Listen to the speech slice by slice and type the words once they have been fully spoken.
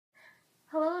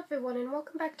Hello everyone and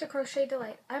welcome back to Crochet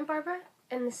Delight. I'm Barbara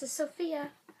and this is Sophia,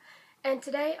 and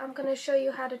today I'm going to show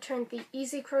you how to turn the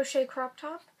easy crochet crop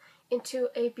top into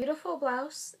a beautiful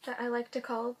blouse that I like to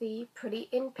call the Pretty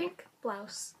in Pink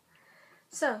blouse.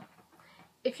 So,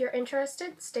 if you're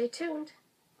interested, stay tuned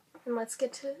and let's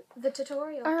get to the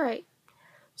tutorial. Alright,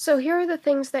 so here are the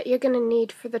things that you're going to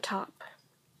need for the top.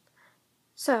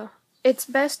 So, it's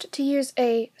best to use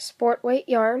a sport weight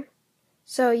yarn.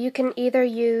 So you can either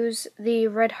use the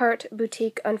Red Heart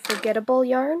Boutique Unforgettable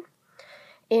yarn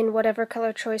in whatever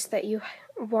color choice that you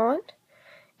want.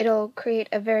 It'll create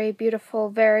a very beautiful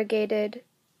variegated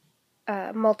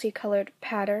multicolored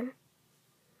pattern.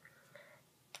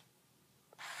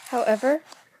 However,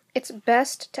 it's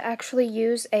best to actually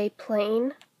use a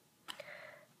plain,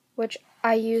 which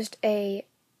I used a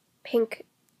Pink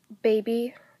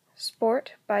Baby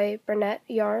Sport by Burnett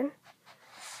yarn.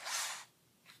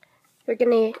 You're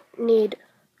going to need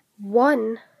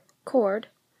one cord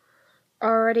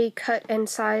already cut and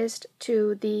sized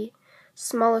to the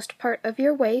smallest part of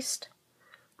your waist,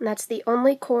 and that's the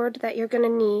only cord that you're going to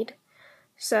need.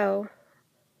 So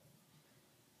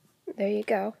there you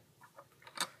go.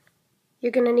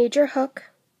 You're going to need your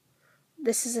hook.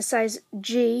 This is a size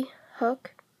G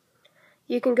hook.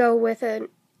 You can go with an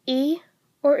E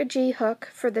or a G hook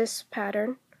for this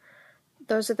pattern.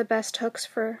 Those are the best hooks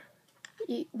for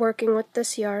working with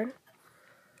this yarn.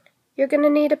 You're going to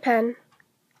need a pen.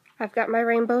 I've got my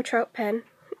Rainbow Trout pen.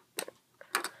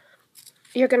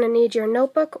 You're going to need your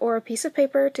notebook or a piece of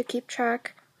paper to keep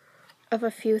track of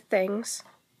a few things.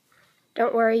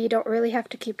 Don't worry, you don't really have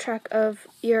to keep track of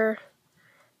your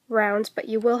rounds, but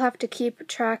you will have to keep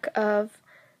track of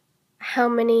how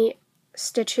many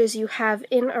stitches you have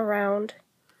in a round.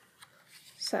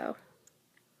 So,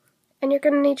 and you're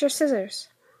going to need your scissors.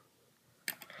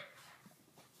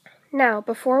 Now,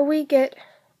 before we get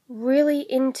really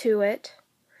into it,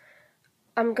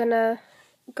 I'm gonna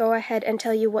go ahead and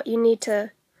tell you what you need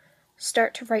to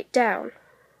start to write down.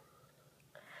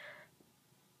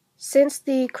 Since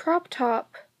the crop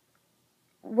top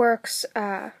works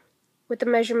with the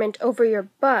measurement over your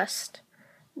bust,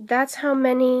 that's how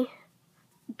many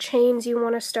chains you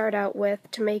want to start out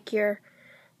with to make your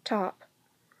top.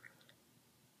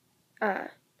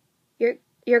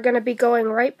 You're going to be going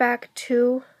right back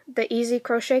to the easy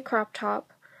crochet crop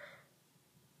top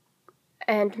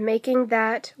and making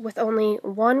that with only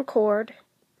one cord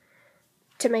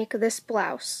to make this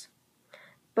blouse.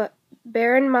 But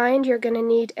bear in mind you're going to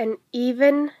need an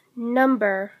even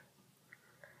number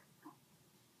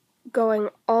going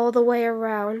all the way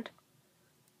around,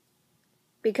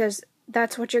 because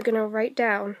that's what you're going to write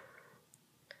down.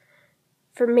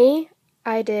 For me,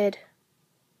 I did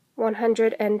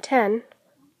 110.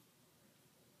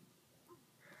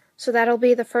 So that'll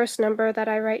be the first number that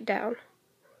I write down.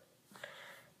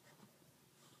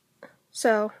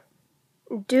 So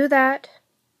do that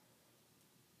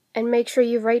and make sure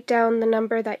you write down the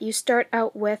number that you start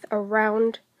out with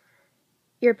around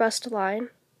your bust line.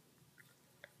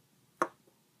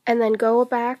 And then go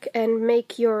back and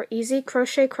make your easy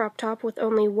crochet crop top with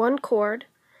only one cord,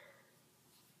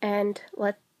 and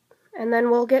then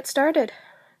we'll get started.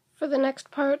 For the next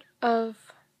part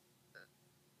of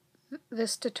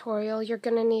this tutorial, you're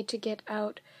going to need to get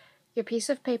out your piece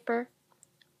of paper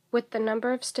with the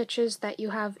number of stitches that you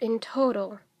have in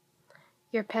total,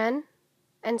 your pen,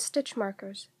 and stitch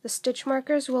markers. The stitch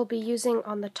markers we'll be using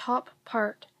on the top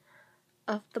part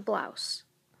of the blouse.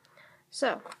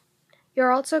 So,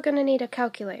 you're also going to need a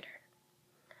calculator,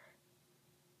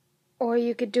 or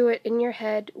you could do it in your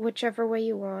head, whichever way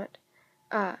you want.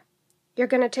 You're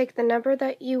going to take the number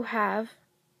that you have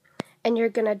and you're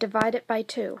going to divide it by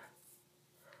 2.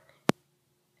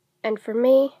 And for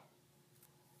me,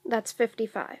 that's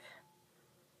 55.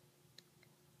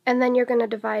 And then you're going to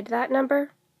divide that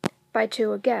number by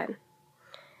 2 again.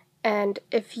 And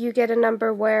if you get a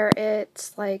number where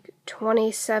it's like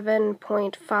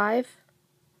 27.5,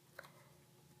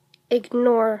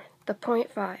 ignore the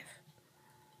 0.5.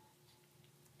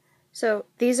 So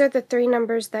these are the 3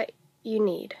 numbers that you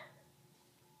need.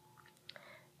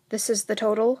 This is the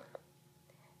total.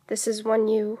 This is when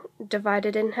you divide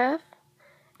it in half,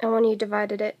 and when you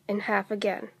divided it in half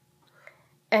again.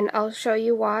 And I'll show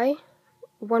you why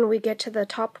when we get to the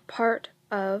top part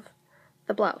of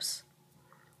the blouse.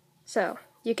 So,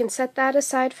 you can set that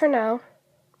aside for now.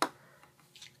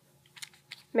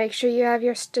 Make sure you have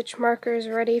your stitch markers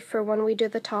ready for when we do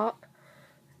the top,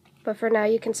 but for now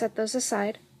you can set those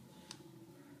aside.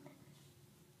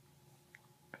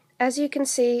 As you can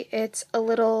see, it's a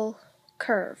little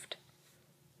curved.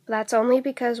 That's only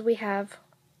because we have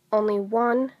only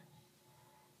one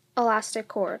elastic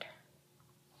cord.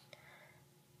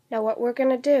 Now what we're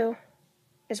going to do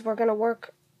is we're going to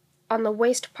work on the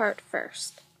waist part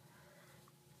first.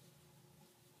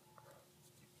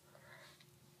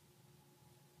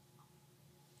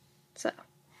 So,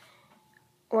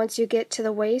 once you get to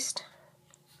the waist,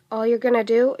 all you're going to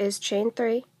do is chain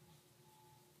 3,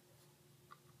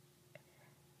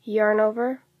 yarn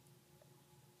over,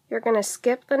 you're going to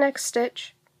skip the next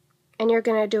stitch, and you're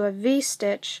going to do a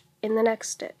V-stitch in the next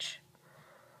stitch,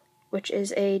 which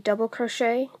is a double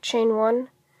crochet, chain 1,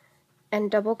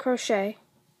 and double crochet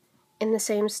in the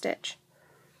same stitch.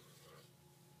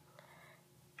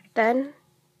 Then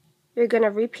you're going to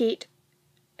repeat,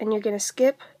 and you're going to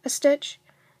skip a stitch,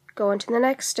 go into the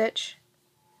next stitch,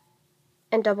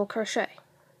 and double crochet.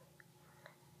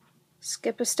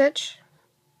 Skip a stitch,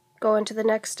 go into the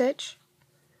next stitch,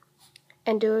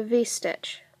 and do a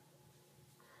V-stitch.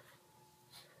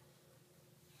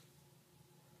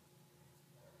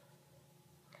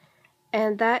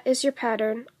 And that is your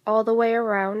pattern all the way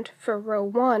around for row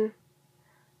 1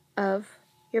 of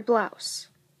your blouse.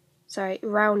 Sorry,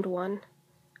 round 1.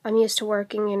 I'm used to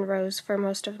working in rows for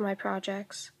most of my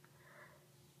projects.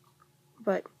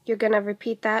 But you're going to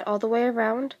repeat that all the way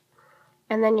around,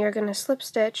 and then you're going to slip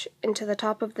stitch into the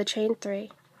top of the chain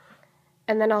 3.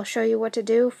 And then I'll show you what to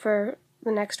do for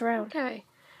the next round. Okay,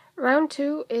 round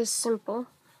 2 is simple.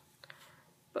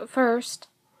 But first,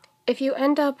 if you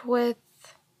end up with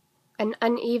an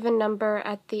uneven number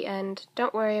at the end,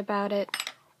 don't worry about it.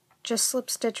 Just slip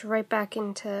stitch right back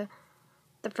into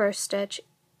the first stitch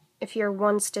if you're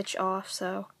 1 stitch off.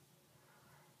 So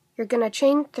you're going to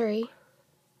chain 3,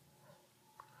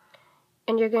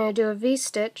 and you're going to do a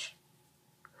V-stitch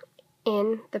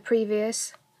in the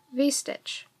previous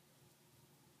V-stitch.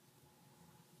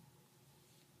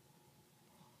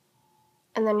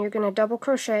 And then you're going to double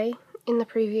crochet in the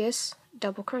previous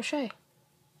double crochet.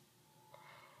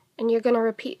 And you're going to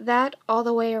repeat that all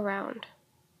the way around.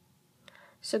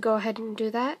 So go ahead and do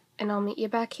that, and I'll meet you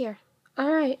back here.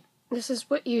 Alright, this is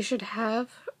what you should have.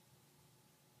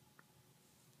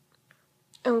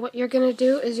 And what you're going to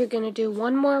do is you're going to do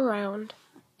one more round,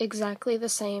 exactly the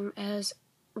same as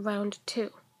round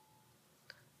 2.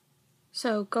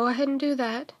 So go ahead and do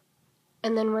that,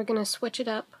 and then we're going to switch it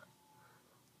up.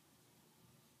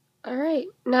 Alright,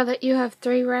 now that you have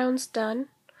 3 rounds done,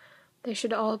 they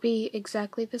should all be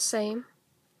exactly the same.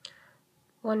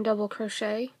 1 double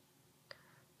crochet,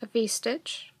 a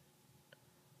V-stitch.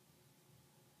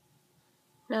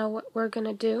 Now what we're going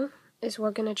to do is we're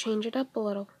going to change it up a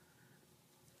little.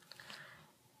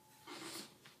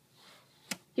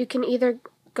 You can either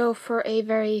go for a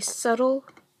very subtle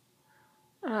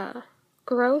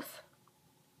growth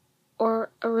or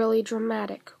a really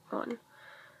dramatic one.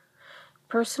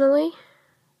 Personally,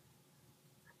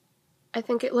 I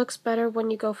think it looks better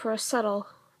when you go for a subtle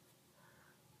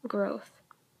growth.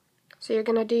 So you're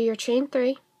going to do your chain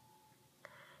 3.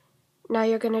 Now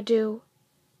you're going to do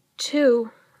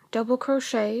 2 double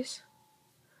crochets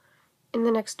in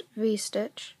the next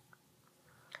V-stitch,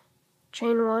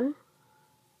 chain 1,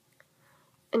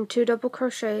 and 2 double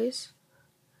crochets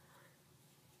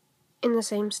in the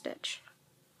same stitch.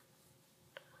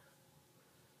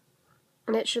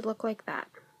 And it should look like that.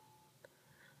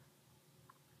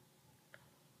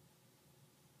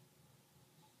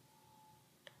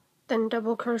 Then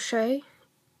double crochet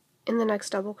in the next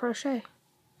double crochet.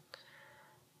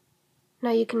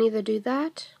 Now you can either do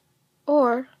that,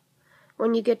 or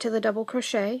when you get to the double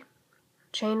crochet,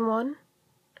 chain 1,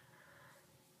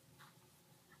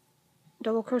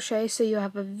 double crochet so you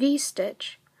have a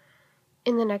V-stitch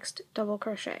in the next double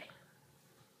crochet.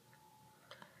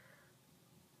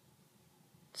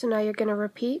 So now you're going to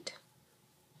repeat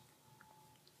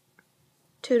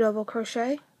 2 double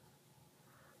crochet,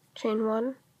 chain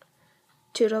 1,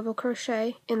 2 double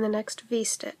crochet in the next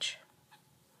V-stitch.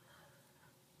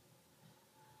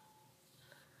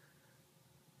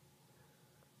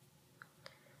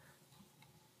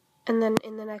 And then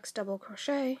in the next double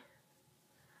crochet,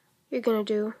 you're going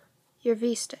to do your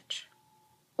V-stitch,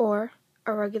 or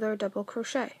a regular double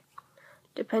crochet,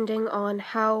 depending on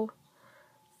how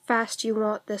fast you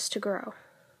want this to grow.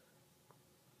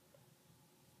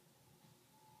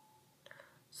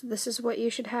 So this is what you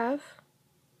should have.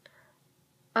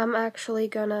 I'm actually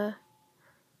gonna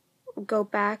go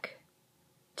back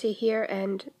to here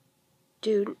and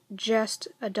do just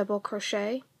a double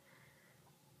crochet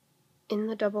in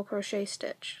the double crochet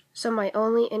stitch. So my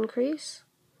only increase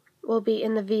will be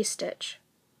in the V-stitch.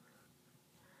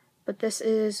 But this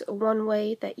is one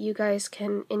way that you guys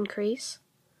can increase.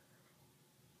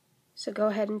 So go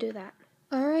ahead and do that.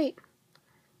 Alright,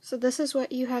 so this is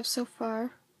what you have so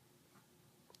far.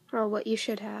 well, what you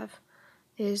should have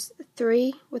is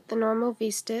 3 with the normal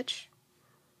V-stitch,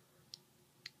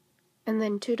 and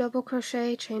then 2 double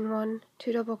crochet, chain 1,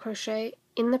 2 double crochet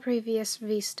in the previous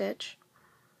V-stitch,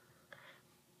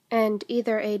 and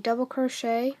either a double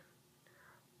crochet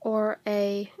or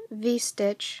a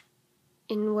V-stitch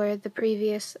in where the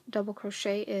previous double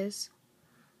crochet is.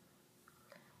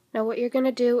 Now what you're going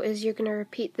to do is you're going to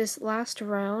repeat this last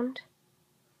round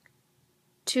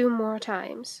 2 more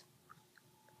times.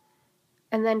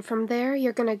 And then from there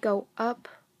you're going to go up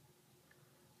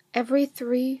every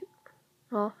 4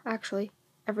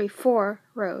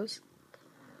 rows.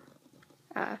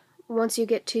 Once you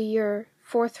get to your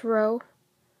 4th row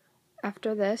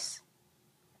after this,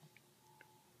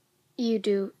 you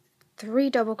do 3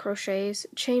 double crochets,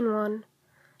 chain 1,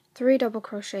 3 double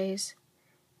crochets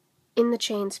in the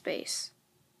chain space.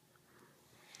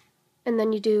 And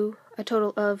then you do a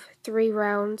total of 3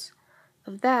 rounds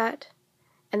of that,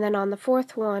 and then on the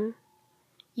 4th one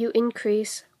you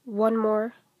increase 1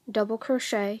 more double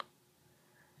crochet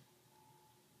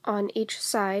on each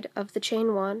side of the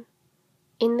chain 1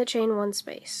 in the chain 1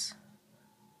 space.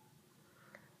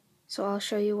 So I'll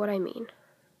show you what I mean.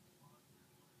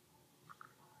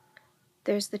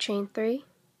 There's the chain 3.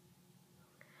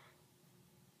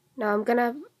 Now I'm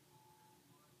gonna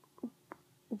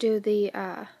do the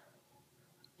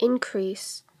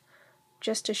increase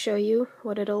just to show you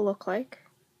what it'll look like.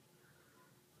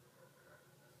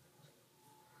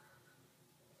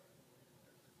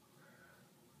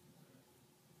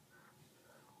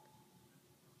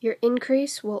 Your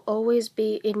increase will always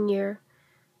be in your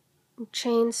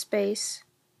chain space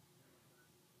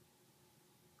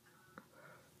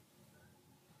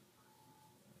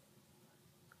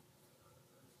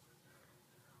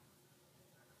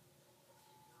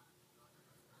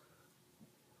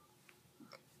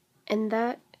and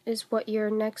that is what your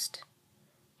next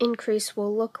increase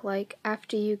will look like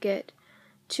after you get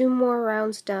 2 more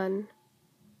rounds done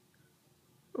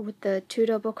with the 2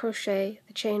 double crochet,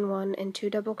 the chain 1, and 2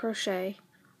 double crochet.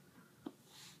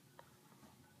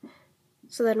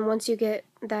 So then once you get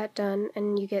that done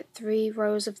and you get 3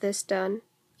 rows of this done,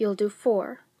 you'll do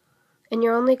 4. And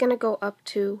you're only going to go up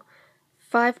to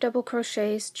 5 double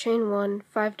crochets, chain 1,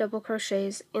 5 double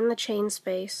crochets in the chain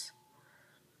space.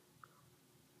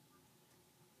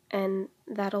 And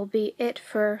that'll be it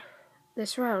for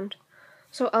this round.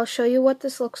 So I'll show you what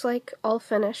this looks like all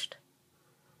finished.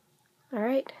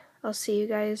 Alright, I'll see you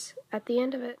guys at the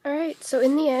end of it. Alright, so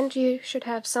in the end you should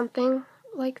have something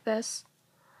like this.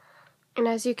 And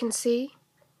as you can see,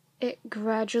 it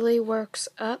gradually works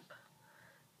up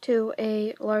to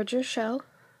a larger shell.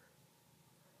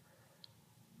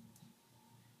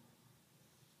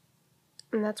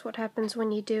 And that's what happens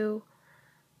when you do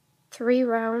 3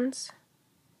 rounds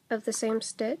of the same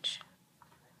stitch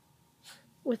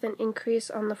with an increase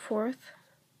on the 4th.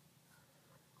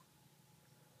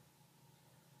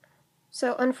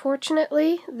 So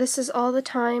unfortunately, this is all the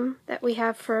time that we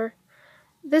have for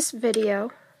this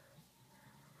video.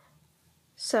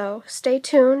 So stay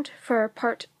tuned for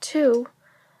part 2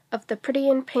 of the Pretty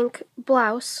in Pink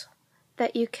blouse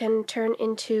that you can turn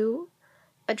into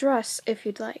a dress if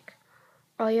you'd like.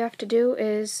 All you have to do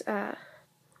is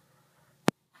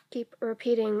keep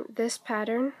repeating this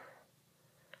pattern,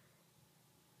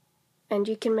 and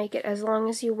you can make it as long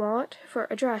as you want for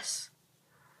a dress.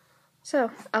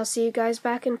 So, I'll see you guys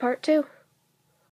back in part 2.